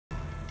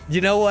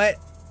You know what?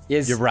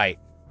 You're right.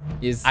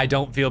 I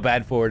don't feel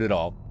bad for it at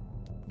all.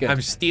 Good.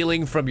 I'm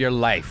stealing from your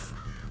life.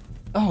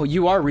 Oh,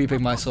 you are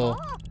reaping my soul.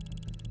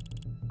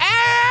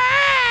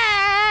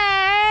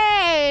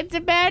 It's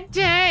about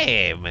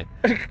time.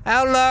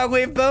 How long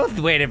we've both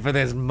waited for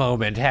this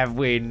moment, have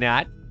we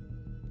not?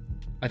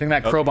 I think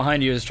that crow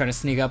behind you is trying to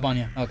sneak up on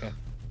you. Okay.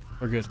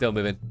 We're good. Still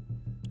moving.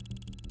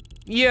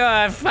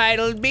 Your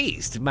final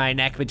beast, my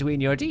neck between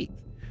your teeth.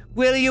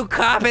 Will you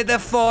carpet the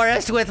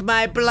forest with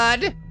my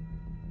blood?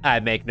 I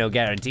make no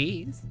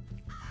guarantees.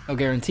 No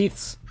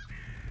guarantees.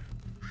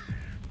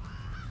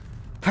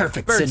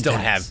 Perfect Birds syntax. don't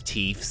have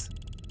teeth.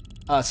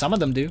 Some of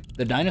them do.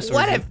 The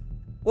dinosaurs.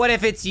 What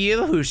if it's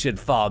you who should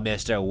fall,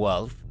 Mr.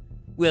 Wolf?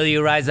 Will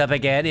you rise up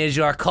again? Is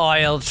your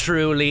coil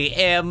truly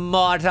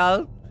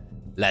immortal?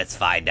 Let's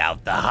find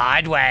out the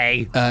hard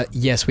way.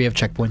 Yes, we have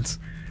checkpoints.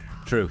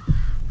 True.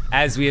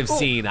 As we have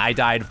seen, I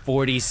died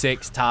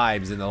 46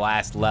 times in the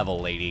last level,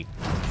 lady.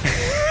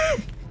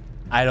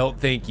 I don't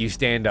think you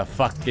stand a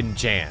fucking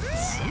chance.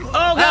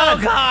 Oh god!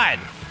 Oh god!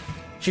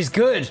 She's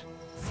good.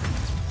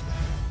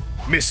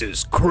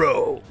 Mrs.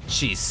 Crow.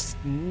 She's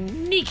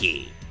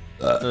sneaky.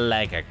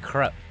 Like a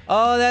crow.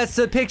 Oh, that's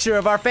a picture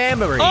of our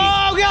family.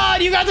 Oh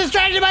god, you got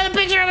distracted by the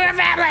picture of our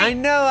family! I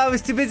know, I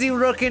was too busy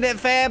looking at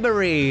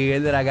family,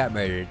 and then I got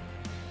murdered.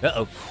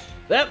 Uh-oh.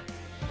 Yep.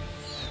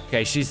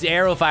 Okay, she's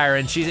arrow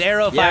firing. She's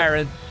arrow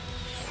firing.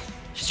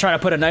 She's trying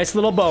to put a nice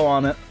little bow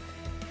on it.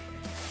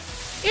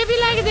 If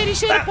you like it, then you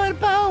should have put a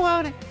bow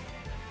on it.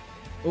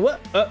 What?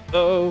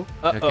 Uh-oh.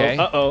 Uh-oh. Okay.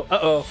 Uh-oh.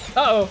 Uh-oh.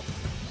 Uh-oh.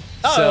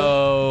 Uh-oh.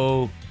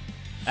 So,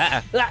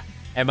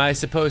 am I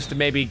supposed to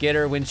maybe get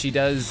her when she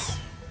does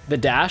the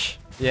dash?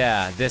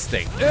 Yeah, this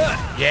thing.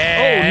 Yeah.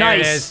 Yeah. Oh, nice. There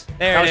it is.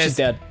 There it is. She's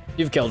dead.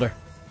 You've killed her.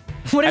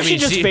 What if she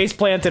just face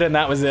planted and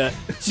that was it?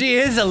 She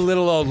is a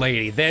little old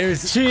lady.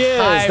 She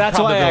is. That's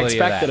why I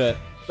expected it.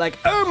 Like,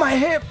 oh my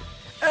hip.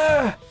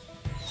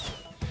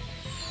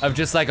 Of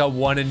just like a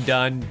one and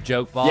done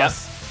joke boss.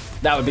 Yes.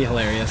 That would be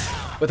hilarious.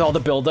 With all the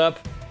build up.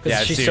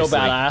 Because she's seriously. so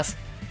badass.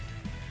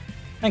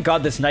 Thank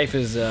God this knife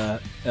is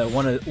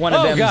one of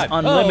them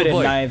unlimited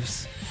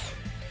knives.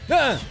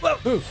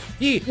 Ooh,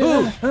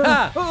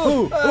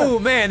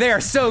 man, they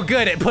are so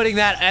good at putting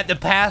that at the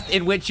path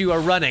in which you are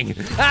running.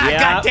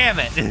 God damn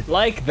it.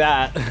 Like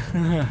that.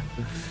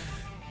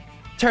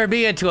 Turn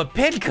me into a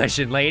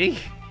pincushion, lady.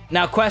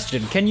 Now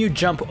question, can you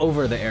jump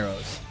over the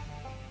arrows?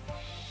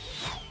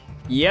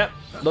 Yep,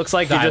 looks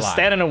like you're just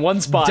standing in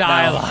one spot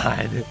now.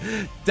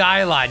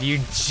 Dylon, you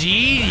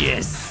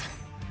genius.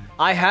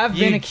 I have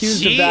been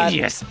accused of that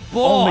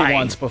only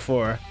once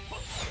before.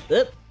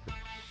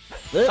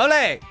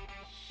 Ole!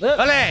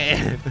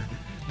 Ole!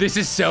 This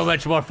is so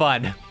much more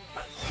fun.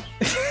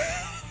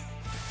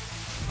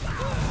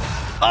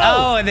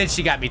 Oh, and then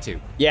she got me too.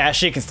 Yeah,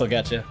 she can still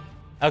get you.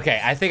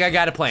 Okay, I think I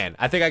got a plan.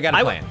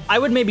 I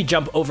would maybe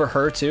jump over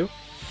her too.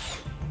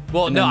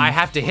 Well, no, I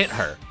have to hit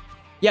her.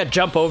 Yeah,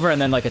 jump over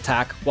and then like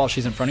attack while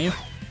she's in front of you.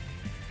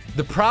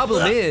 The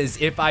problem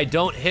is, if I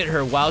don't hit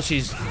her while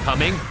she's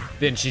coming,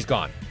 then she's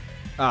gone.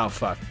 Oh,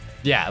 fuck.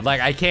 Yeah, like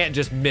I can't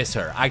just miss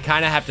her. I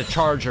kind of have to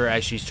charge her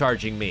as she's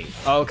charging me.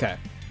 Okay.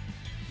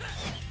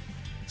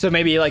 So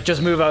maybe like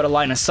just move out of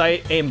line of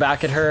sight, aim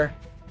back at her,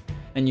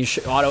 and you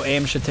should auto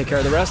aim should take care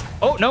of the rest.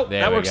 Oh, no,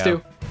 that works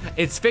too.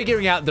 It's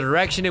figuring out the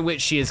direction in which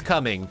she is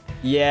coming.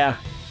 Yeah.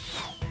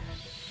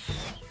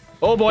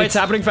 Oh boy, it's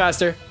happening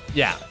faster.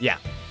 Yeah, yeah.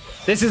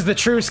 This is the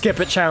true skip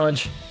it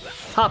challenge.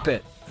 Hop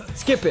it,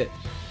 skip it,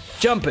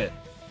 jump it,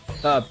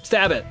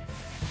 stab it.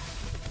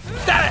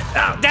 Stab it!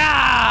 Oh.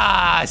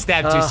 Ah!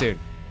 Stabbed too soon.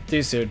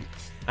 Too soon.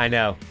 I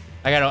know.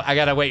 I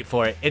gotta wait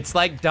for it. It's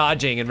like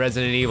dodging in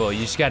Resident Evil.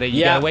 You just gotta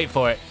wait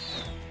for it.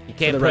 You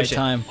can't push push it.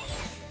 Time.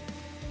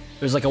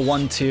 There's like a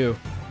 1-2,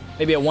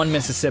 maybe a 1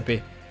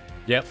 Mississippi.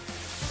 Yep.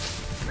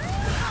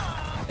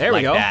 There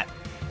we go. That.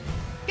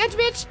 Catch,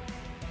 bitch.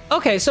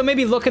 Okay, so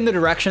maybe look in the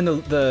direction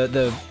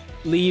the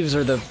leaves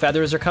or the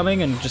feathers are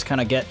coming and just kind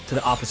of get to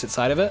the opposite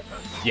side of it.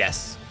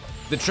 Yes.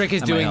 The trick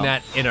is doing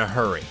that in a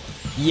hurry.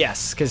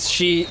 Yes, because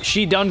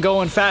she done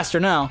going faster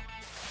now.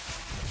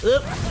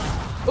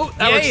 Oh,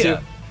 that works too.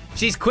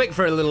 She's quick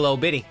for a little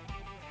old bitty.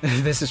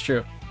 This is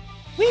true.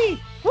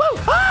 Wee! Woo!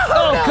 Oh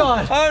no.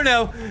 God! Oh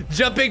no!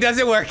 Jumping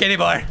doesn't work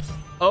anymore.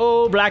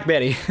 Oh, Black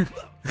Betty.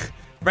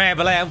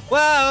 Bram-a-lam.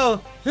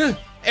 Whoa!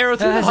 Arrow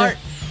through the heart.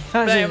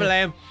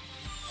 Bram-a-lam.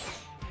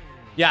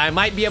 Yeah, I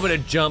might be able to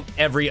jump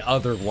every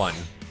other one.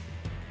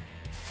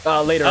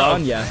 Later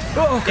on, yeah.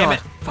 Oh, damn God.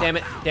 it! Damn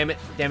it! Damn it!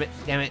 Damn it!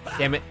 Damn it!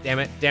 Damn it! Damn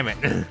it! Damn it!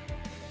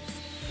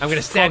 I'm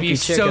gonna stab you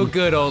so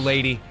good, old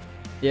lady.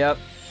 Yep.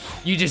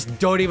 You just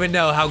don't even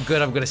know how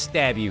good I'm gonna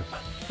stab you.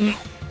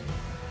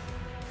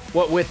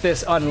 What with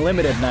this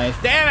unlimited knife?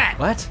 Damn it!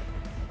 What?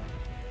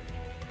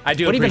 I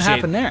do. What even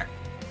happened there?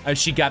 Oh,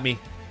 she got me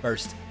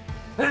first.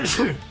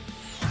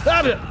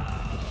 Stop it!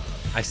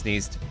 I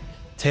sneezed.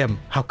 Tim,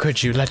 how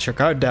could you let your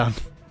guard down?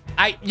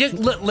 I just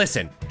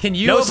listen. Can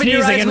you open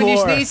your eyes when you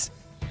sneeze?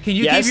 Can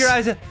you keep your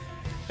eyes?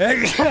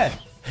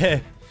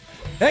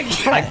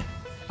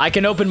 I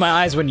can open my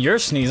eyes when you're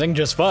sneezing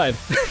just fine.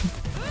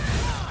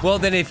 Well,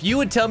 then if you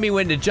would tell me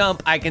when to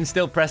jump, I can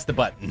still press the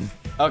button.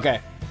 Okay.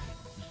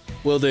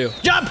 Will do.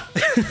 Jump!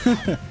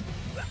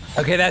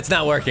 Okay, that's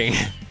not working.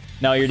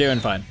 No, you're doing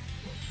fine.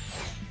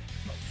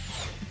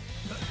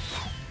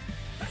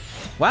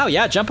 Wow,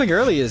 yeah, jumping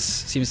early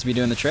seems to be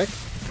doing the trick.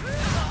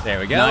 There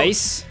we go.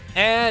 Nice.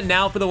 And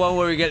now for the one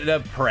where we get to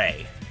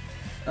pray.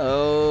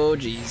 Oh,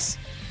 jeez.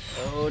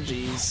 Oh,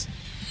 jeez.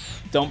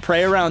 Don't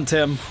pray around,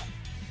 Tim.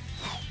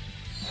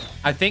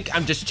 I think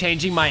I'm just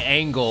changing my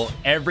angle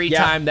every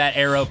Yeah. time that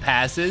arrow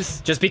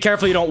passes. Just be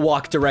careful you don't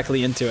walk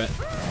directly into it.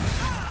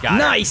 Got it.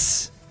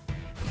 Nice!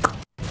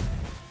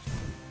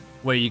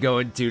 Where you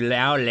going to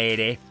now,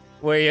 lady?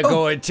 Where you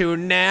going to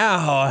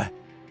now?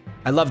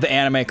 I love the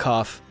anime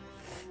cough.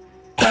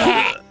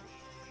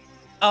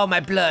 Oh, my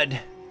blood.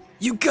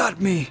 You got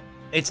me.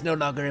 It's no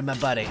longer in my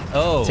body.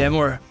 Oh. Tim,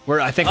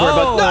 I think we're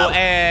about. Oh,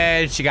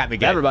 and she got me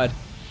good. Never mind.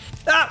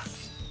 Ah.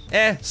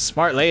 Eh.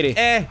 Smart lady.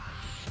 Eh.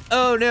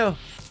 Oh, no.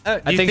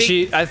 I think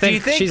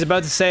she's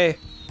about to say,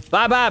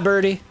 bye-bye,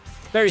 birdie.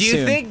 Very Do soon.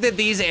 you think that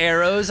these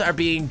arrows are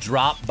being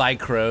dropped by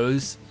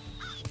crows?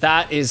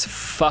 That is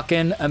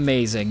fucking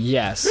amazing,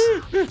 yes.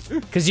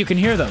 Because you can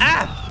hear them.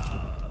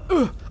 Ah!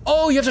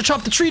 Oh, you have to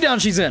chop the tree down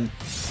she's in.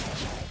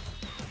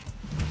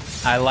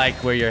 I like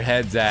where your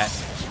head's at.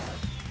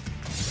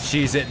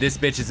 This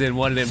bitch is in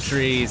one of them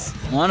trees.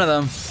 One of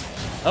them.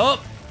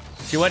 Oh,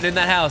 she wasn't in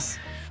that house.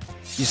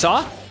 You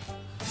saw?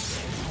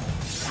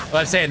 Well,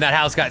 I'm saying that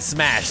house got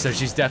smashed, so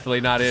she's definitely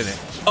not in it.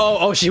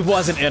 Oh, she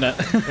wasn't in it.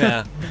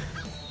 Yeah.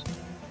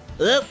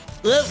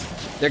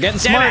 They're getting Damn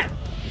smart. it.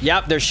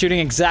 Yep, they're shooting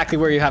exactly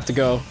where you have to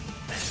go.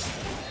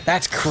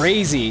 That's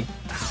crazy.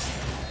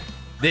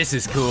 This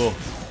is cool.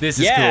 This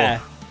is Yeah.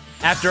 cool.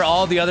 After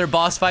all the other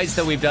boss fights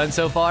that we've done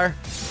so far.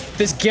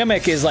 This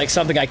gimmick is like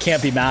something I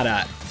can't be mad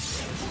at.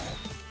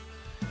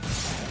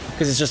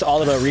 Because it's just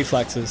all about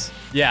reflexes.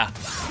 Yeah.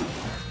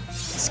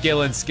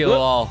 Skill and skill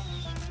all.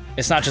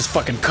 It's not just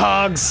fucking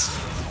cogs.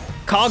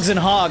 Cogs and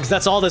hogs,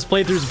 that's all this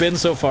playthrough's been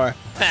so far.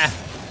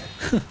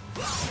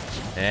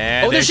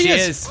 And Oh, there she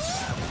is.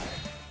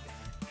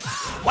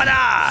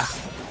 Wada!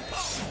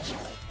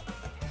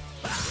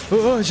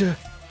 Oh, yeah.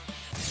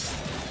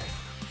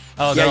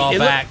 Oh, they're all it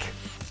back.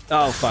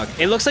 Oh, fuck.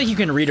 It looks like you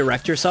can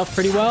redirect yourself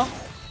pretty well.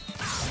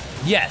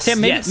 Yes, Tim,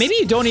 maybe, yes. maybe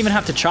you don't even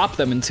have to chop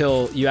them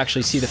until you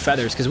actually see the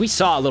feathers, because we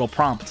saw a little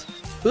prompt.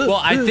 Well,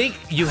 I think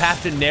you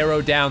have to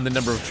narrow down the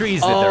number of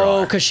trees that there Oh,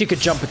 are. because she could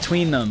jump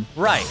between them.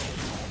 Right.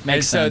 Makes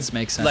And so, sense,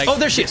 makes sense. like- Oh,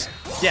 there she is.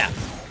 Yeah.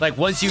 Like,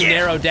 once you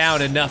narrow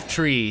down enough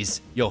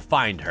trees, you'll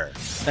find her.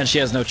 Then she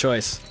has no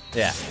choice.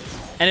 Yeah.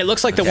 And it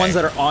looks like the Okay. ones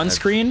that are on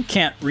screen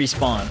can't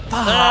respawn.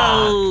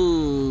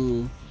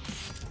 Oh.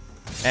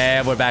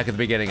 And we're back at the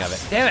beginning of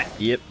it. Damn it.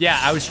 Yep. Yeah,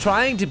 I was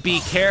trying to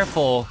be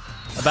careful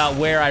about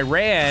where I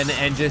ran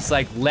and just,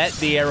 like, let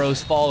the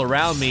arrows fall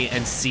around me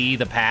and see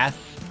the path,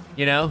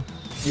 you know?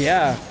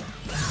 Yeah.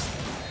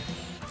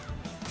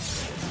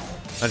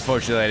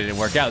 Unfortunately, it didn't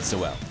work out so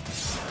well.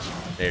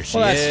 There she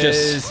Well,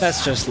 is.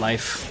 that's just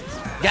life.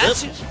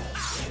 Gotcha.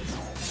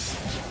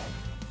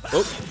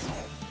 Oh.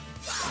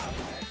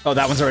 Oh,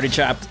 that one's already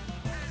chapped.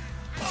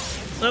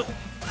 Oh.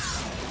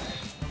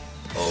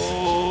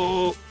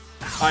 Oh.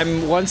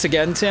 I'm once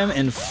again, Tim,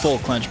 in full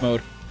clench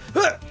mode.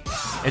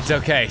 It's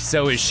okay,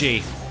 so is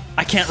she.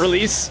 I can't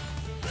release.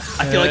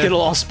 I feel like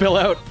it'll all spill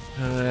out.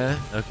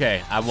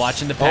 Okay, I'm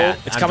watching the path.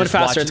 Oh, it's I'm coming just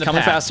faster. watching It's the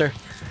coming path. faster.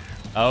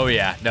 Oh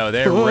yeah, no,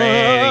 they're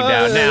raining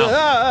down now.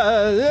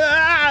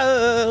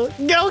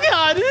 Go,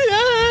 God!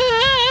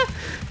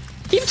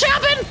 Keep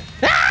chopping!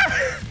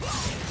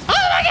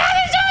 Oh my God!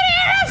 There's so many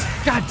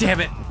arrows! God damn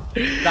it.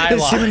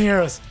 There's so many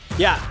arrows.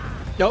 Yeah.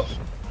 Nope.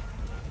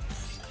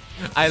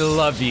 I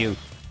love you.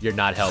 You're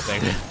not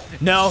helping.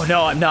 No,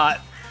 I'm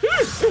not.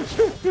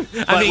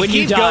 I mean, when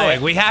you keep die-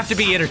 going. We have to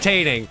be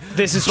entertaining.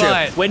 This is true.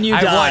 But When you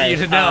I die, want you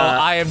to know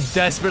I am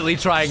desperately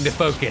trying to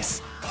focus.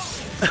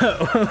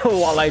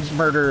 While I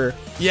murder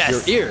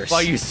Yes. your ears.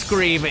 While you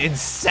scream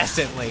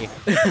incessantly.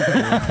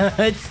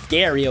 It's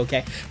scary,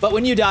 okay? But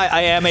when you die,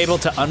 I am able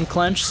to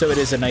unclench, so it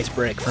is a nice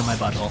break for my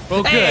butthole.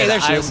 Well, good. Hey, there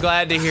she I'm is.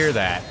 glad to hear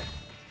that.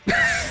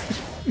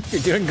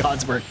 You're doing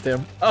God's work,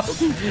 Tim. Oh,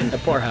 the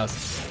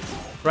poorhouse.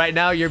 Right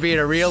now, you're being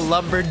a real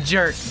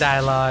lumberjerk,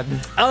 Dylon.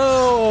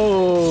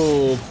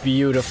 Oh,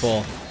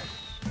 beautiful.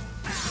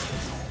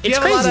 It's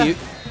have a lot crazy.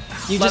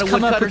 of- You lot just of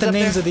come up with woodcutters the up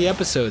names there? of the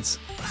episodes.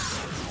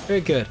 Very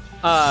good.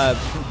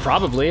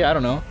 Probably. I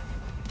don't know.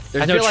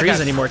 There's I no feel like trees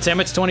I've- anymore, Tim.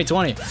 It's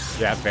 2020.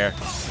 Yeah, fair.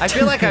 I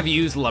feel like I've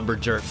used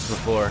lumberjerks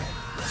before.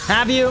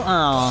 Have you?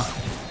 Oh,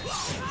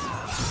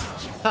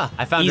 Huh,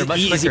 I found her much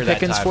Easy quicker that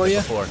pickings time for than you?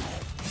 before.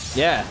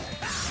 yeah.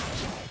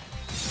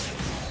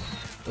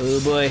 Oh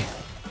boy.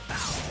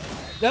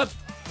 Yep.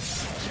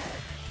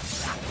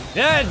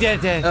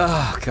 Yeah.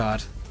 Oh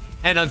God.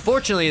 And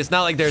unfortunately, it's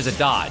not like there's a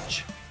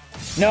dodge.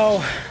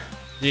 No.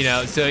 You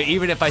know, so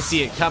even if I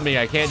see it coming,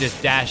 I can't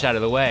just dash out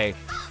of the way.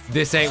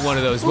 This ain't one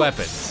of those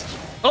weapons.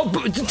 Oh,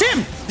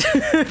 Tim!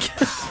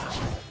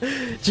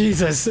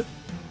 Jesus.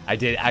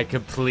 I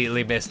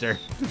completely missed her.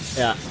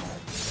 Yeah.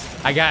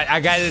 I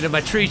got into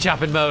my tree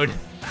chopping mode.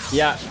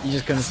 Yeah, you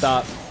just couldn't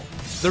stop.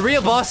 The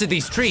real boss of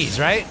these trees,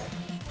 right?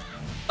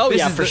 Oh This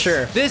yeah, is for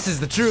sure. This is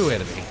the true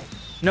enemy.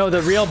 No,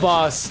 the real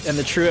boss and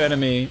the true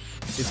enemy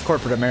is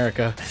corporate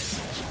America.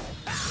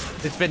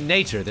 It's been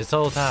nature this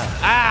whole time. Oh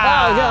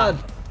Ah!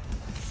 god.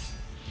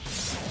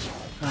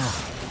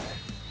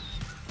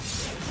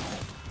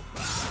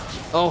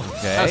 Oh,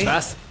 that was Okay.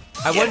 fast.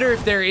 I wonder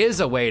if there is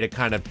a way to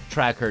kind of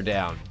track her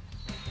down.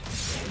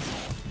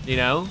 You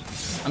know?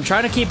 I'm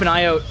trying to keep an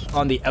eye out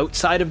on the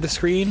outside of the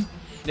screen,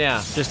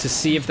 Yeah. just to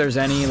see if there's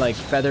any like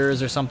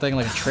feathers or something,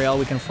 like a trail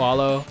we can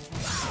follow.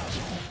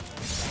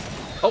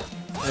 Oh,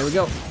 there we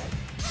go.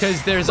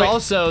 Because there's Wait.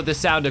 also the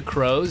sound of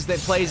crows that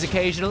plays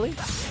occasionally.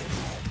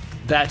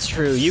 That's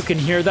true. You can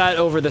hear that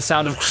over the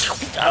sound of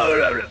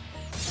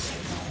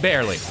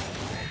Barely.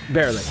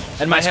 barely.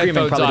 And my screaming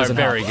headphones probably are doesn't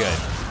very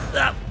help.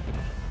 good.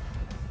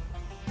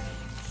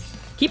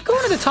 Keep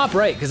going to the top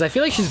right, because I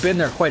feel like she's been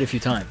there quite a few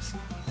times.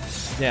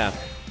 Yeah.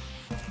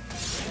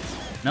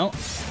 No,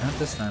 not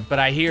this time. But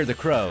I hear the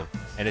crow,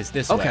 and it's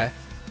this way. Okay.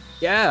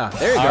 Yeah,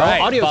 there you go. All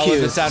right, Audio follow the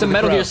cues. sound of Some the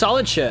Metal crow. Gear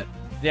Solid shit.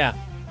 Yeah.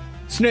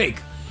 Snake,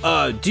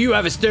 do you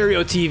have a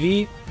stereo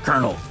TV?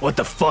 Colonel, what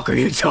the fuck are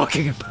you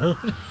talking about?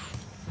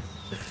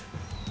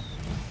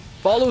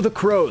 Follow the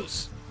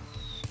crows.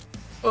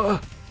 Cool.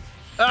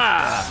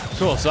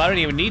 So I don't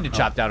even need to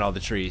chop down all the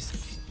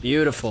trees.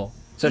 Beautiful.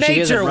 So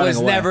she isn't Nature running was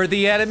away. never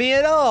the enemy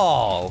at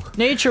all.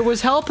 Nature was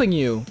helping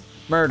you.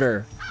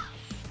 Murder.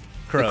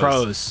 Crows.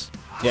 Crows.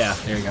 Yeah,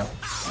 there you go.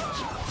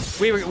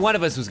 One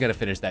of us was gonna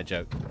finish that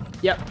joke.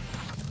 Yep.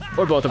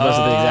 Or both of us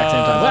at the exact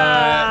same time.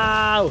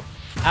 Wow!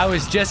 I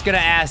was just gonna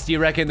ask, do you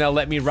reckon they'll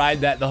let me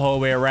ride that the whole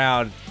way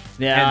around?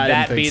 Yeah, I and didn't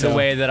that think be so. the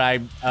way that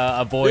I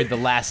avoid the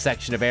last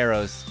section of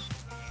arrows.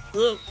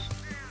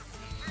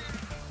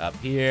 Up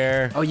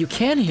here. Oh, you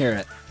can hear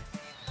it.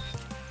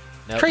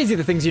 Nope. Crazy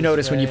the things you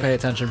notice when you way. pay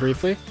attention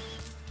briefly.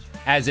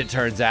 As it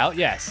turns out,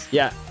 yes.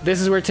 Yeah, this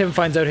is where Tim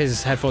finds out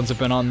his headphones have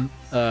been on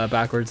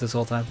backwards this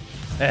whole time.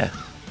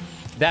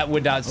 That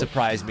would not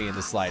surprise me in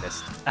the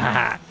slightest.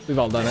 We've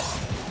all done it.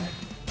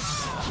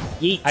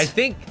 Yeet.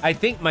 I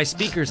think my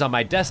speakers on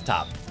my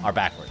desktop are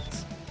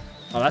backwards.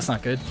 Oh, that's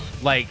not good.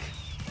 Like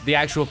the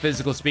actual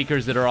physical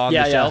speakers that are on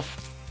Yeah, the yeah.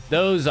 shelf,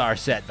 those are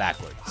set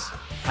backwards.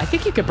 I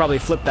think you could probably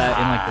flip that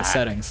in like the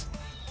settings.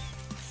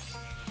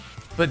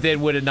 But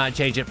then would it not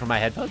change it for my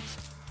headphones?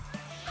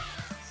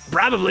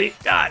 Probably.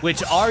 God. Which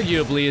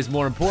arguably is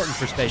more important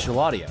for spatial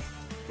audio.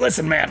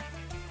 Listen, man.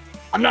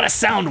 I'm not a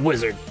sound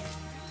wizard.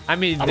 I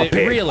mean, I'm a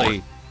pig.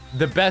 really,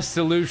 the best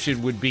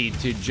solution would be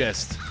to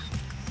just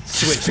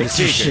switch the fix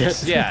your speakers.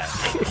 shit. Yeah.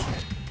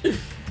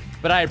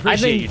 But I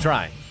appreciate you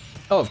trying.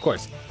 Oh, of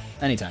course.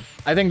 Anytime.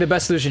 I think the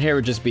best solution here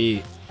would just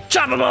be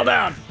chop them all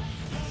down.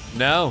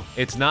 No,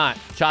 it's not.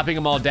 Chopping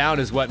them all down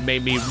is what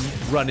made me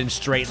run in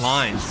straight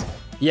lines.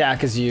 Yeah,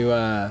 because you,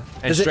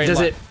 does straight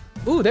line. it,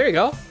 ooh, there you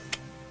go.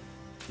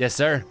 Yes,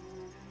 sir.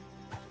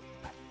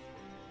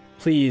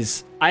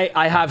 Please.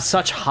 I have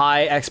such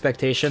high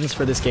expectations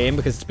for this game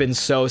because it's been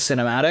so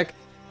cinematic.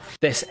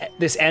 This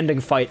ending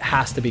fight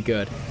has to be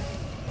good.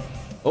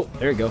 Oh,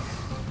 there you go.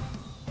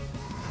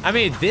 I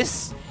mean,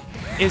 this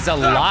is a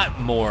lot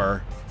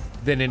more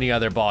than any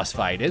other boss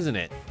fight, isn't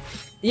it?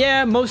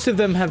 Yeah, most of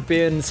them have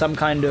been some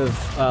kind of,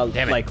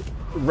 Damn it. like,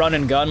 run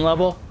and gun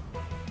level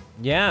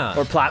Yeah.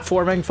 or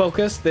platforming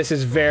focus. This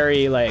is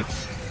very, like,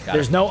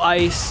 there's no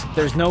ice,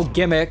 there's no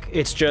gimmick,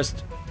 it's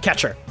just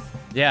catch her.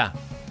 Yeah.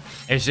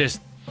 It's just,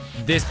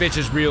 this bitch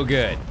is real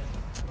good.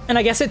 And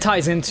I guess it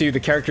ties into the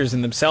characters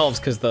in themselves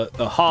because the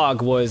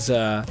hog was,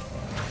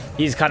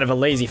 he's kind of a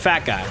lazy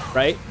fat guy,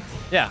 right?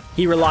 Yeah.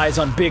 He relies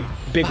on big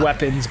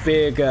weapons,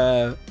 big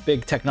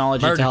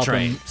technology Murder to help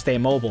train. him stay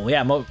mobile.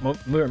 Yeah,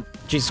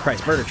 Jesus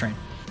Christ, murder train.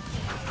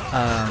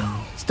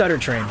 Stutter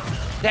train.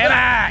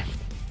 Damn it!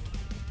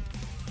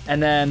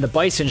 And then the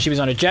bison, she was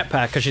on a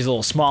jetpack because she's a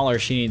little smaller.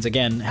 She needs,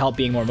 again, help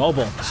being more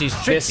mobile. She's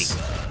tricksy.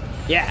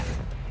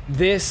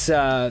 This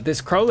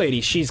crow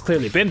lady, she's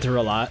clearly been through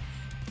a lot.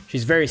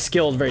 She's very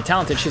skilled, very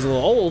talented. She's a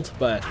little old,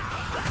 but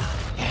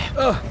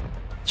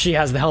she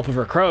has the help of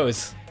her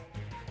crows.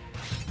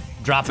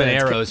 Dropping So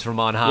it's arrows from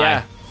on high.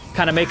 Yeah,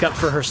 kind of make up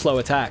for her slow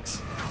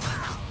attacks.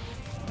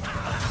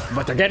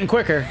 But they're getting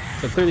quicker,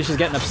 so clearly she's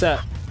getting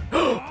upset.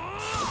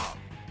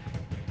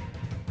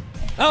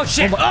 Oh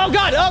shit! Oh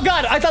god! Oh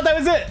god! I thought that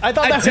was it. I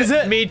thought that was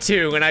it. Me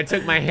too. When I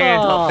took my hand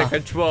off the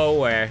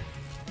controller.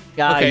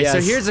 Ah, Okay, yes. so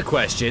here's a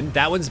question.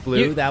 That one's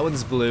blue. That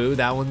one's blue.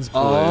 That one's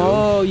blue.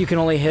 Oh, you can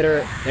only hit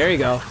her. There you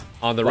go.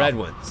 On the red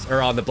ones,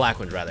 or on the black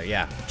ones rather.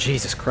 Yeah.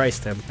 Jesus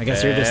Christ, Tim. I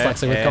guess you're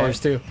dyslexic with colors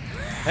too.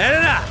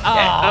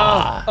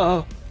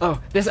 Oh, Oh,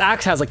 this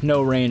axe has like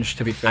no range,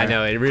 to be fair. I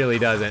know it really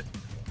doesn't.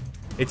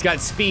 It's got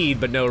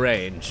speed but no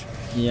range.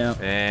 Yeah.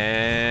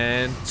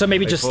 And So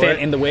maybe just stand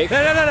in the wake.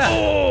 No.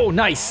 Oh,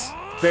 nice.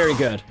 Very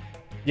good.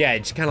 Yeah,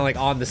 it's kind of like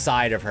on the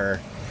side of her.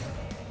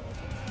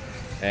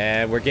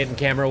 And we're getting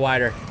camera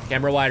wider.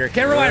 Camera wider.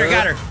 Camera wider.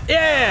 Got her.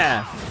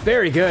 Yeah.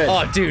 Very good.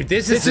 Oh, dude,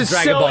 this is the is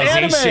Dragon so Ball Z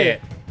anime.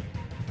 shit.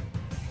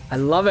 I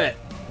love it.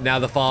 Now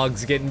the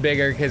fog's getting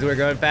bigger because we're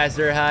going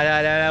faster.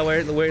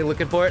 We're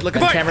looking for it.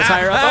 Looking for it. Camera's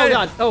higher up. Oh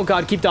god. Oh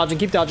god. Keep dodging.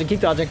 Keep dodging.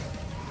 Keep dodging.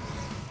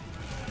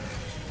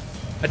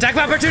 Attack of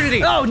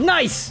opportunity. Oh,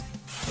 nice.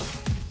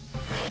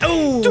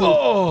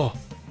 Oh.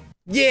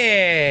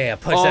 Yeah.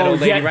 Push that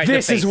old lady right in the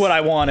face. This is what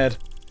I wanted.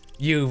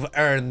 You've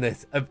earned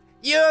this.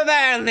 You've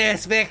earned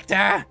this,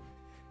 Victor.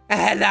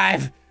 And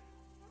I've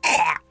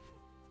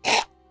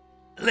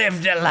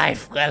lived a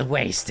life well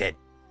wasted.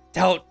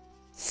 Don't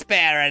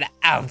spare an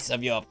ounce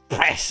of your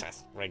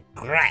precious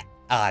regret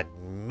on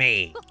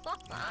me.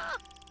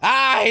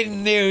 I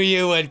knew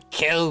you would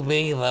kill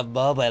me the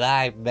moment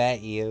I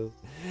met you.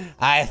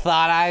 I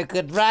thought I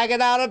could drag it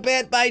out a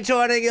bit by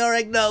joining your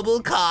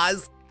ignoble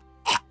cause.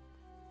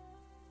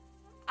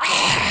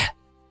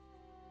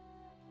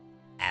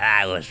 And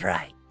I was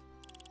right.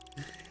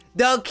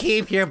 Don't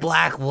keep your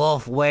black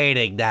wolf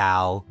waiting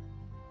now.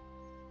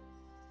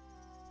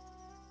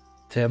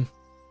 Tim.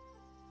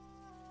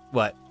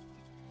 What?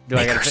 Do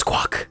Make I her gotta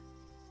squawk.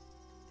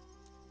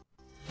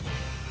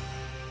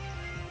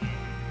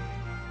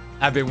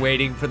 I've been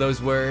waiting for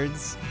those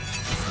words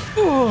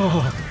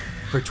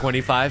for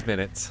 25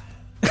 minutes.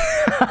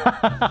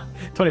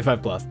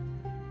 25 plus.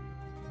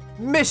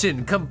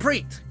 Mission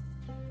complete.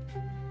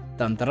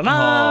 Dun, dun, dun,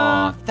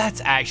 Aw, dun.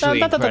 that's actually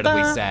Dun, dun, dun, dun,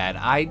 incredibly dun.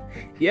 sad.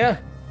 Yeah.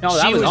 No,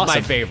 that She was was awesome.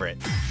 my favorite.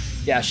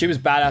 Yeah, she was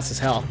badass as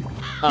hell.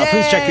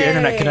 Please check your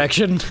internet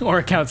connection or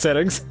account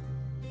settings.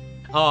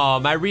 Oh,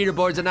 my reader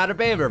boards are not a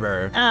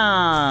favorite.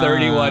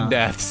 31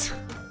 deaths.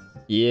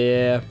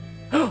 Yeah.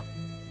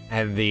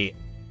 And the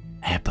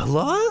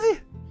epilogue?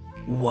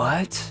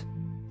 What?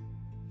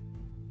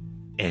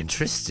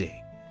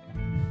 Interesting.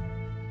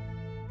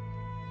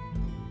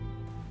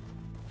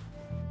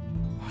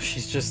 Oh,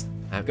 she's just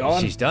I mean,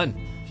 gone. she's done.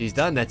 She's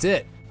done. That's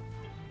it.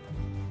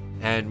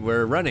 And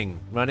we're running.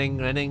 God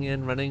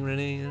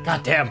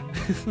damn.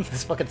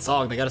 This fucking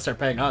song, they gotta start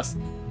paying us.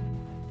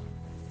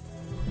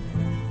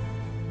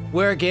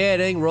 We're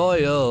getting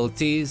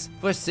royalties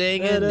for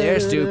singing their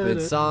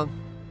stupid song.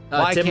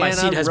 Why Tim, can't my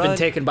seat I has run been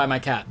taken by my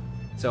cat.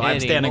 So I'm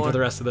standing anymore? for the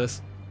rest of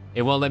this.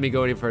 It won't let me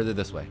go any further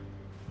this way.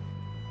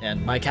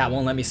 And my cat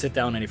won't let me sit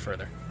down any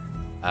further.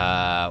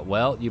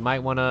 Well, you might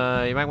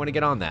wanna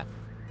get on that.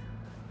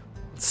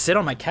 Sit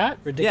on my cat?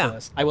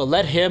 Ridiculous. I will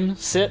let him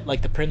sit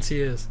like the prince he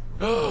is.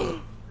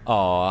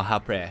 Oh, how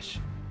fresh.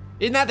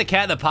 Isn't that the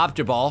cat that popped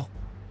your ball?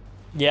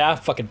 Yeah,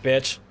 fucking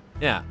bitch.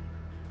 Yeah.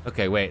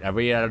 Okay, wait, are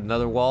we at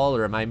another wall,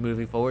 or am I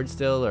moving forward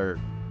still, or?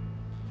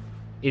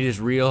 It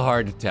is real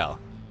hard to tell.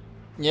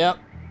 Yep.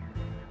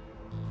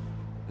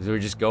 'Cause we're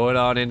just going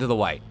on into the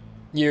white.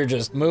 You're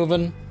just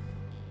moving.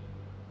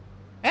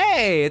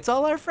 Hey, it's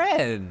all our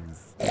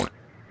friends.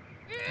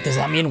 Does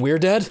that mean we're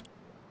dead?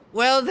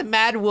 Will the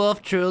Mad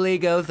Wolf truly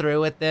go through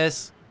with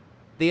this?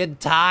 The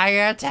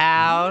entire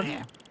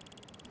town?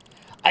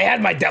 I had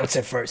my doubts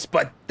at first,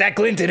 but that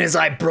glint in his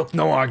eye brook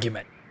no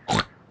argument.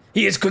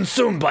 He is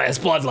consumed by his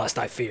bloodlust,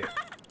 I fear.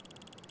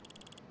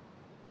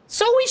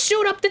 So we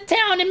shoot up the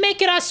town and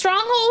make it our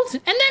stronghold,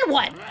 and then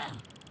what?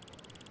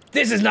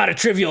 This is not a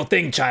trivial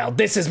thing, child.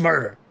 This is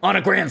murder, on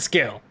a grand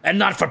scale, and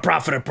not for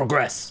profit or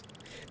progress.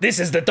 This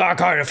is the dark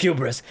heart of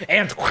hubris,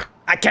 and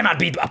I cannot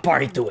be a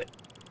party to it.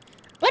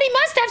 But he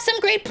must have some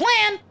great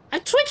plan.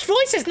 I've switched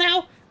voices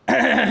now.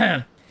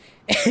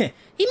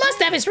 He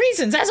must have his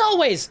reasons, as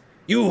always.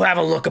 You have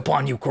a look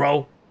upon you,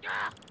 Crow.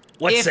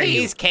 What If say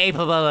you? he's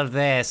capable of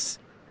this,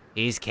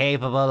 he's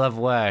capable of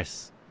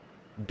worse.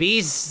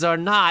 Beasts or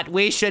not,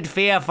 we should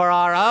fear for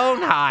our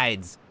own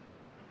hides.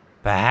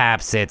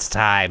 Perhaps it's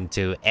time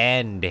to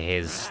end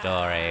his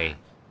story.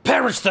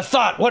 Perish the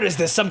thought! What is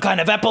this, some kind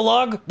of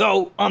epilogue?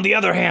 Though, on the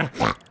other hand,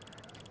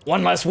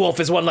 one less wolf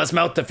is one less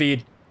mouth to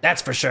feed.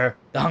 That's for sure.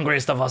 The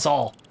hungriest of us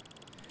all.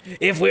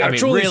 If we are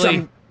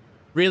truly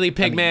really,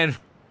 Pigman,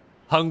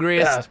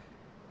 hungriest?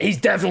 He's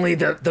definitely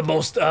the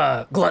most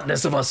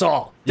gluttonous of us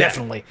all. Yeah.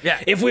 Definitely.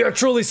 Yeah. If we are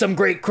truly some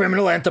great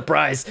criminal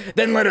enterprise,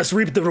 then let us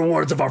reap the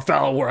rewards of our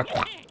foul work.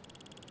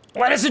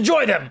 Let us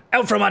enjoy them,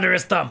 out from under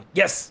his thumb.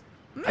 Yes,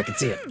 I can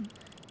see it.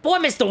 Boy,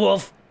 Mr.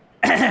 Wolf.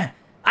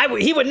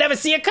 He would never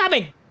see it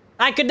coming.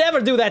 I could never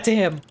do that to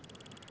him.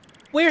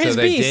 We're his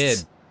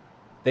beasts.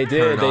 They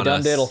did. They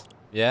done diddle.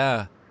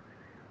 Yeah.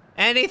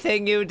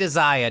 Anything you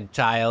desired,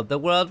 child, the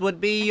world would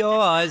be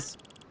yours.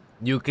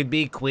 You could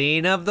be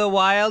queen of the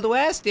Wild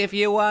West if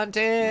you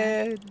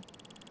wanted.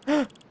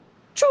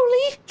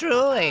 Truly?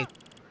 Truly.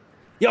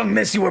 Young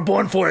miss, you were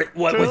born for it,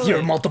 what with your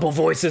Truly. multiple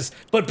voices,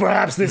 but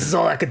perhaps this is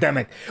all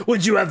academic.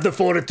 Would you have the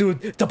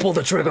fortitude to pull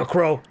the trigger,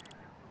 Crow?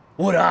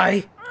 Would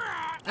I?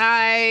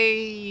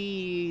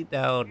 I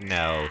don't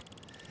know.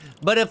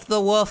 But if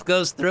the wolf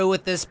goes through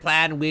with this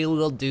plan, we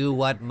will do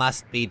what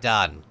must be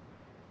done.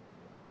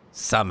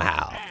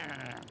 Somehow.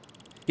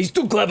 He's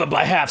too clever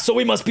by half, so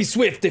we must be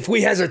swift. If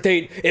we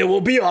hesitate, it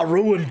will be our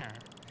ruin.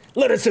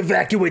 Let us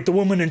evacuate the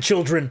women and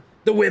children.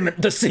 The women,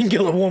 the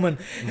singular woman.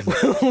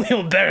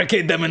 We'll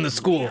barricade them in the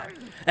school.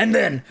 And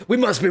then, we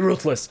must be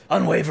ruthless,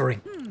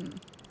 unwavering.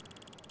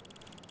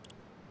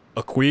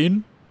 A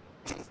queen?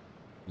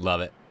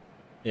 Love it.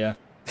 Yeah.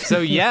 So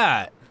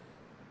yeah,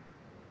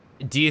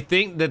 Do you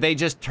think that they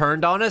just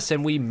turned on us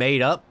and we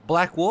made up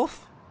Black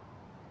Wolf?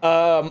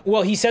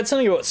 Well, he said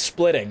something about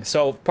splitting,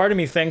 so part of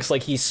me thinks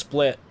like he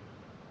split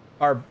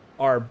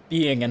our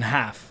being in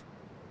half.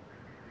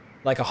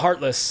 Like a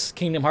heartless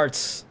Kingdom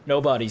Hearts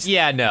nobodies.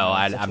 Yeah, no,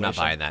 I'm not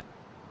buying that.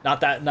 Not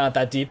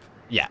that deep.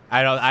 Yeah,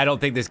 I don't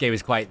think this game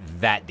is quite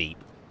that deep.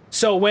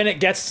 So when it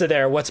gets to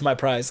there, what's my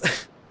prize?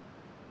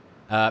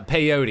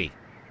 Peyote,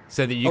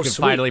 so that you can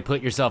sweet. finally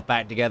put yourself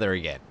back together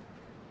again.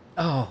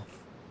 Oh.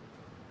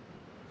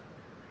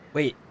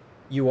 Wait,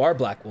 you are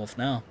Black Wolf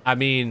now. I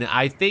mean,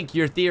 I think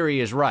your theory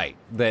is right,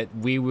 that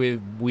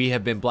we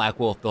have been Black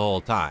Wolf the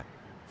whole time.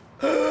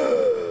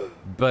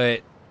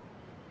 But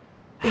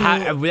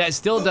that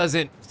still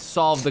doesn't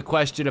solve the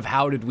question of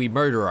how did we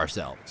murder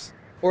ourselves?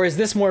 Or is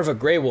this more of a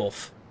Grey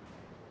Wolf?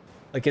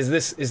 Like, is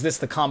this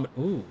the common?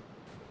 Ooh,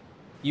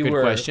 Good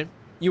question.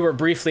 You were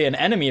briefly an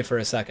enemy for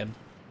a second.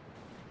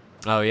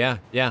 Oh yeah,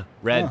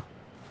 red. Huh.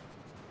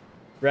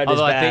 Red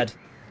Although is I bad.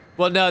 think,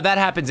 well, no, that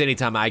happens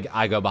anytime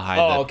I go behind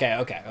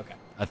Okay.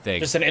 a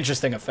thing. Just an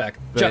interesting effect.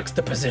 But-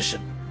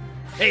 Juxtaposition.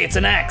 Hey, it's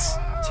an axe.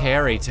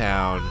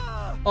 Terrytown.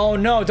 Oh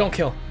no! Don't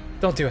kill.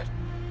 Don't do it.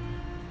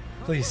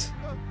 Please.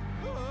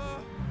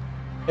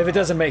 If it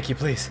doesn't make you,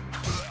 please.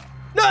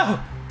 No,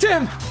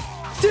 Tim.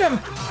 Tim,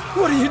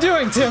 what are you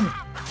doing, Tim?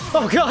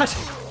 Oh God.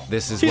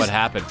 This is He's- what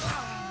happened.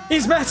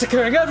 He's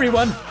massacring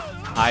everyone.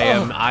 I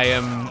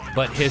am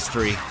but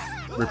history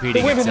The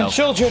repeating women and itself.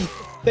 children.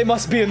 They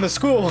must be in the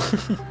school.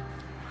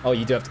 Oh,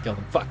 you do have to kill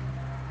them. Fuck.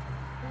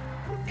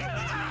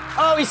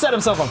 Oh, he set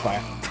himself on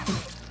fire.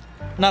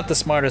 Not the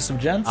smartest of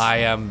gents. I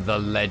am the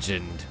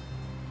legend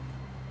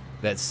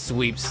that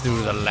sweeps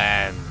through the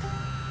land,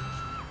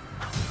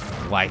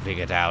 wiping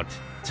it out,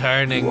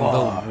 turning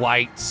the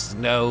white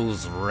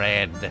snows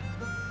red.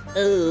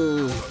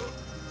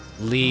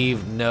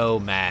 Leave no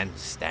man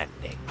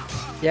standing.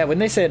 Yeah, when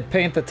they said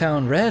paint the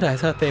town red, I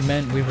thought they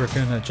meant we were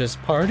gonna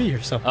just party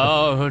or something.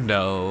 Oh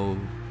no,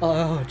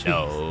 Oh, jeez.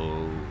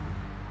 no.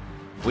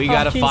 We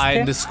gotta geez, find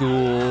Tim. the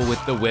school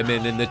with the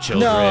women and the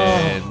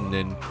children,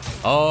 and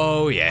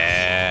oh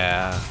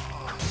yeah.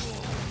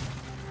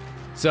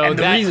 So And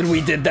the that, reason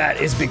we did that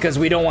is because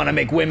we don't want to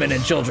make women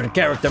and children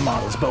character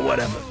models, but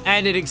whatever.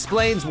 and it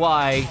explains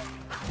why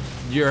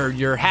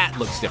your hat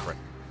looks different.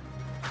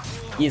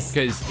 Yes.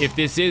 Because if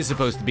this is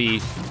supposed to be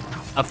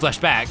a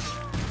flashback,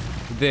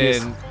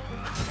 then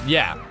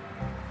yeah.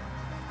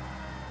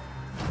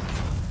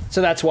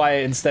 So that's why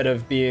instead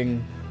of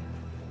being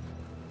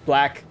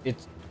black,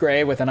 it's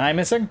gray with an eye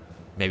missing?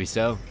 Maybe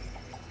so.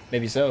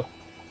 Maybe so.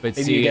 But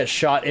Maybe see, you get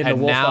shot in the and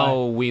wolf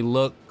now eye. we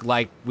look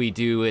like we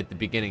do at the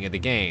beginning of the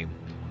game,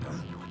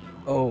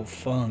 Oh,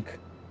 funk.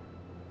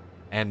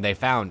 and they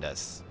found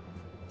us.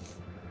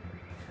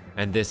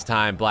 And this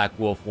time, Black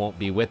Wolf won't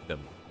be with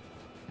them.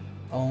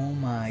 Oh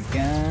my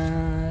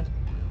God.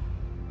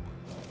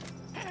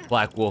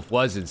 Black Wolf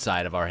was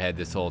inside of our head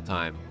this whole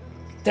time.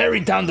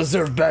 Terrytown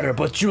deserved better,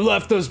 but you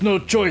left us no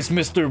choice,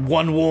 Mr.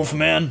 One Wolf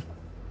Man.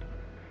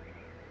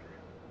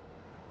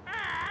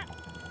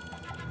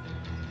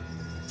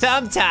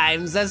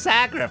 Sometimes a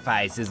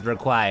sacrifice is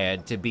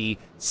required to be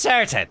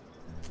certain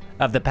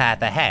of the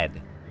path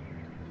ahead.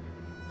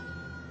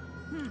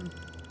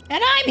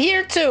 And I'm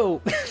here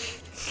too.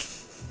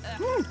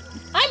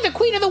 I'm the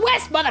Queen of the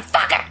West,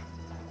 motherfucker.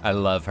 I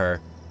love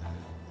her.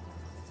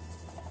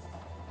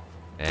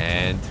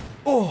 And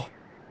Oh.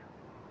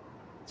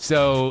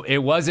 so it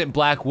wasn't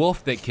Black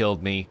Wolf that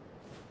killed me.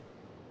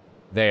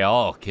 They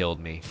all killed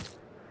me.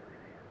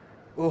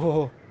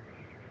 Oh.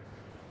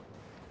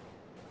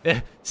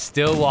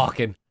 Still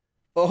walking.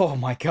 Oh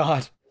my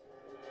God.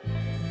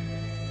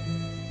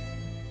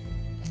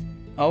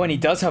 Oh, and he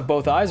does have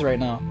both eyes right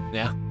now.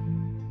 Yeah.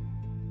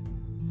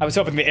 I was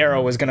hoping the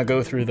arrow was gonna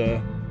go through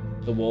the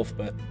wolf,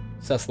 but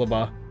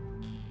Seslaba.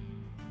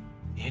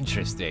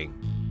 Interesting.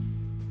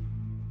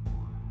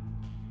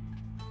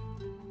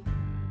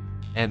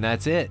 And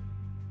that's it.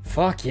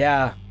 Fuck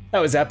yeah. That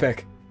was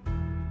epic.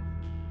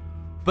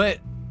 But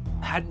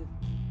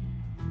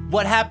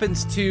what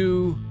happens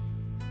to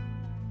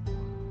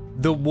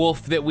the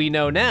wolf that we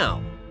know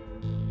now?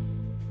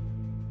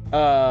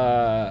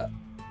 The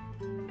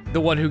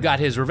one who got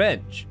his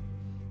revenge.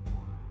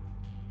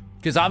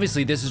 Because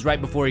obviously this is right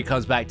before he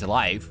comes back to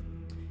life.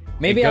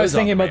 Maybe It I was goes on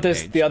thinking the about this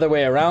rampage. the other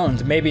way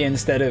around. Maybe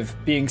instead of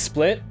being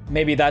split,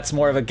 maybe that's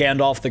more of a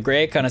Gandalf the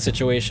Grey kind of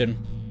situation.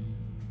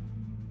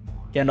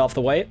 Gandalf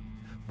the White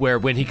Where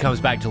when he comes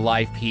back to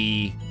life,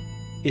 he...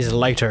 is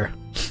lighter.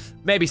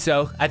 Maybe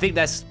so. I think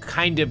that's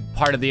kind of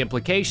part of the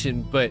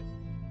implication, but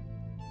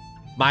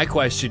my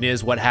question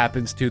is what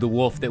happens to the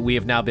wolf that we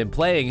have now been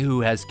playing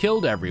who has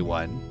killed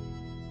everyone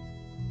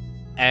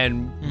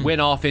and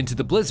went off into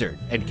the blizzard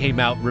and came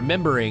out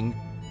remembering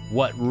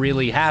what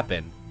really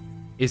happened?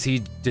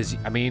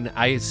 I mean,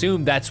 I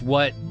assume that's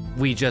what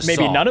we just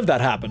Maybe saw. none of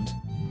that happened.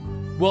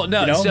 Well,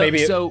 no, You know, so,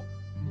 maybe it- so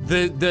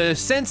the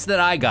sense that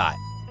I got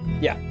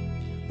Yeah.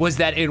 was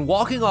that in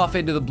walking off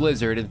into the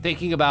blizzard and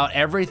thinking about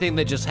everything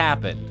that just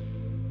happened,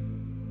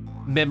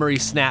 memory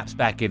snaps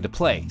back into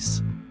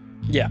place.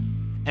 Yeah.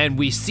 and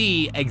we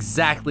see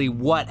exactly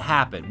what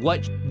happened.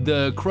 What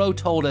the crow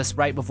told us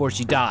right before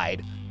she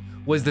died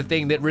was the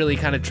thing that really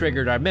kind of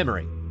triggered our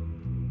memory.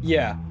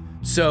 Yeah.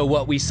 So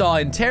what we saw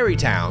in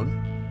Terrytown,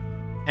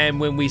 and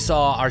when we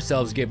saw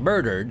ourselves get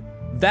murdered,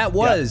 that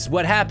was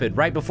what happened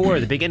right before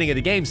the beginning of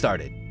the game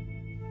started.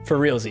 For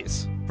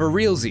realsies. For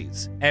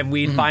realsies. And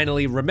we'd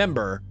finally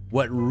remember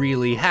what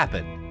really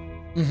happened.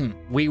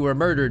 We were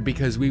murdered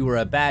because we were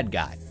a bad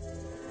guy.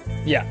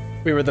 Yeah,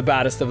 we were the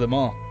baddest of them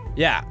all.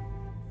 Yeah.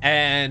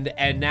 And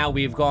now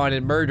we've gone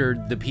and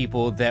murdered the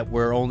people that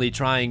were only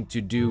trying to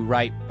do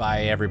right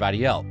by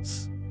everybody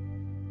else.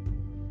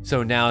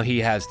 So now he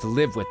has to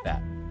live with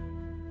that.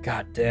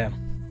 God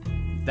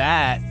damn.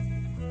 That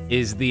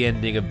is the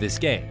ending of this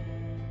game.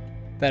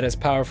 That is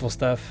powerful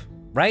stuff.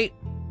 Right?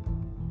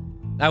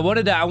 I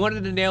wanted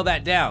to nail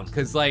that down,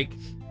 because like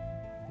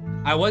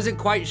I wasn't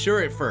quite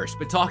sure at first,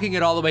 but talking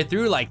it all the way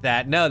through like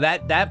that, no,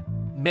 that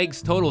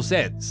makes total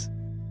sense.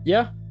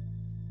 Yeah.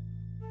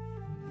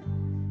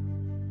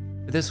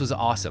 But this was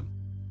awesome.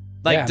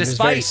 Like, yeah,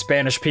 despite very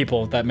Spanish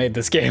people that made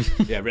this game.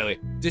 Yeah, really.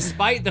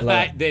 Despite the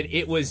fact that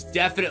it was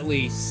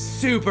definitely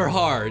super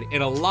hard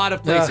in a lot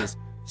of places.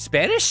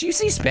 Spanish? You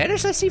see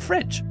Spanish? I see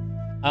French.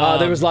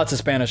 There was lots of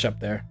Spanish up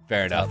there.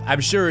 Fair enough.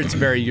 I'm sure it's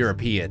very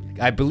European.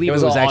 I believe it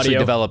was all actually audio.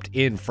 developed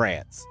in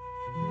France.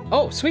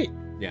 Oh, sweet.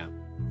 Yeah.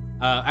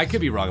 I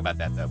could be wrong about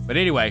that, though. But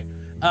anyway,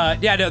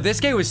 yeah, no, this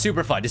game was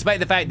super fun, despite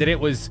the fact that it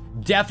was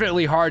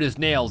definitely hard as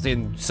nails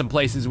in some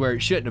places where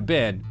it shouldn't have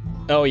been.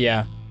 Oh,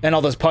 yeah. And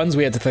all those puns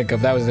we had to think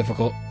of, that was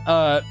difficult.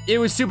 It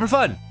was super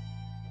fun.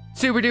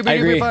 Super duper I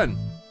agree. duper fun.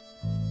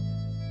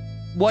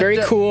 Very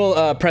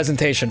cool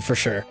presentation, for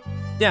sure.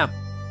 Yeah.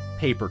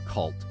 Paper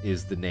Cult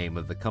is the name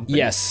of the company.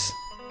 Yes,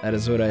 that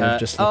is what I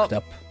have just looked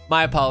up.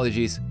 My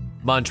apologies.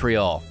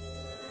 Montreal.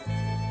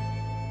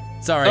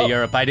 Sorry,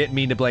 Europe. I didn't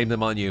mean to blame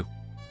them on you.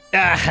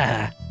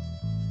 Ah.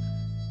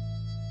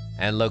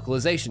 And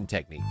localization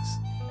techniques.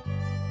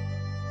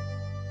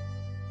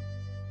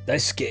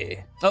 That's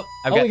gay. Oh,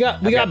 we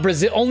got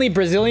Brazil. Only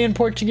Brazilian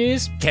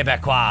Portuguese.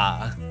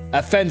 Quebecois.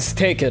 Offense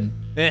taken.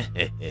 I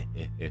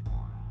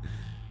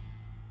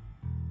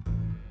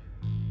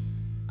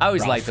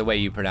always like the way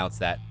you pronounce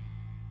that.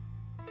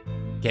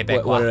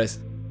 Quebecois. What did I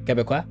say?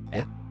 Quebecois?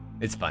 Yeah,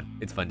 it's fun.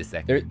 It's fun to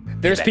say.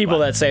 There's people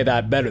that say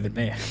that better than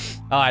me.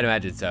 Oh, I'd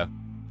imagine so.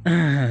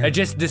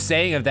 Just the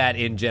saying of that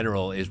in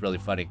general is really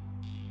funny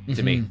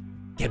to me.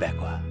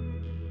 Quebecois.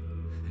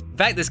 In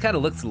fact, this kind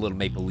of looks a little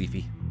maple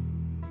leafy.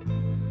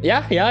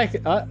 Yeah,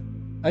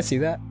 I see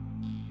that.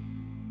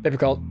 Paper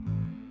Cult.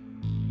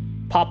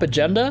 Pop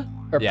agenda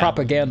or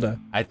propaganda?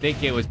 I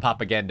think it was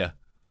propaganda.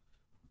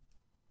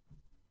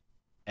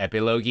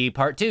 Epilogue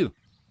Part 2.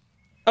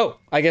 Oh,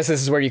 I guess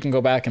this is where you can go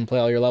back and play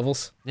all your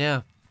levels.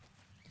 Yeah.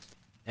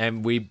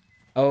 And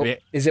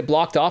is it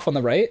blocked off on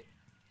the right?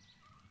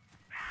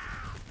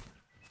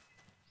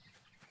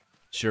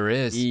 Sure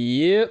is.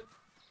 Yep.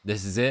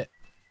 This is it.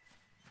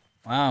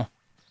 Wow.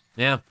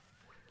 Yeah.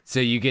 So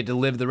you get to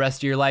live the rest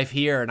of your life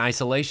here in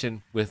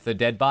isolation with the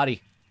dead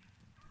body.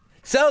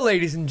 So,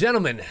 ladies and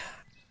gentlemen,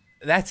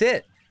 that's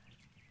it.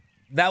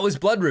 That was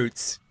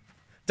Bloodroots.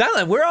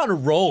 Dylon, we're on a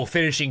roll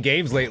finishing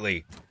games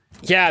lately.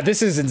 Yeah,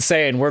 this is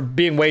insane. We're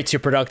being way too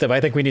productive. I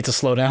think we need to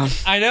slow down.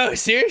 I know,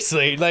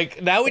 seriously.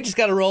 Like, now we just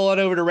gotta roll on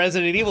over to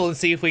Resident Evil and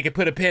see if we can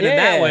put a pin in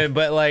that one.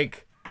 But,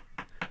 like,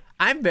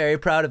 I'm very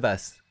proud of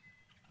us.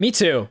 Me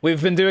too.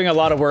 We've been doing a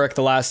lot of work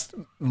the last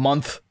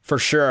month for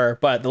sure,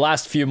 but the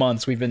last few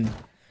months we've been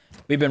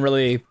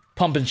really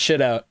pumping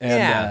shit out. And,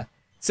 yeah.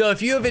 So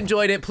if you have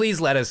enjoyed it, please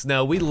let us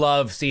know. We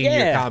love seeing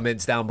your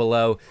comments down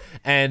below.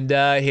 And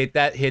hit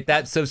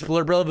that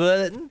subscribe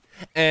button.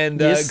 And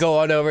go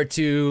on over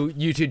to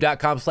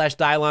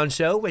youtube.com/Dylon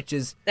Show, which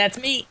is That's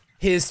me.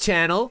 His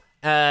channel.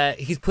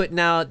 He's putting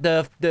out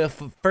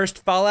the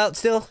first Fallout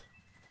still.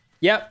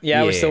 Yep.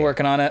 Yeah, we're still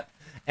working on it.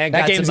 And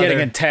that game's getting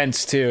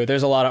intense too.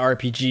 There's a lot of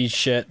RPG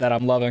shit that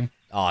I'm loving.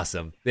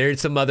 Awesome.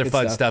 There's some other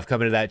fun stuff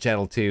coming to that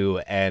channel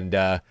too.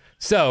 And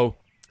so,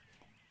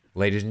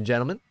 ladies and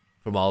gentlemen,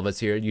 from all of us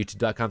here at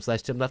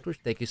youtube.com/TimLeftwich,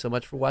 thank you so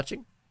much for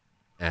watching.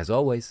 As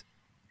always,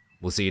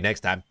 we'll see you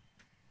next time.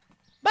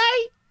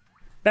 Bye.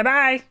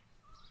 Bye-bye.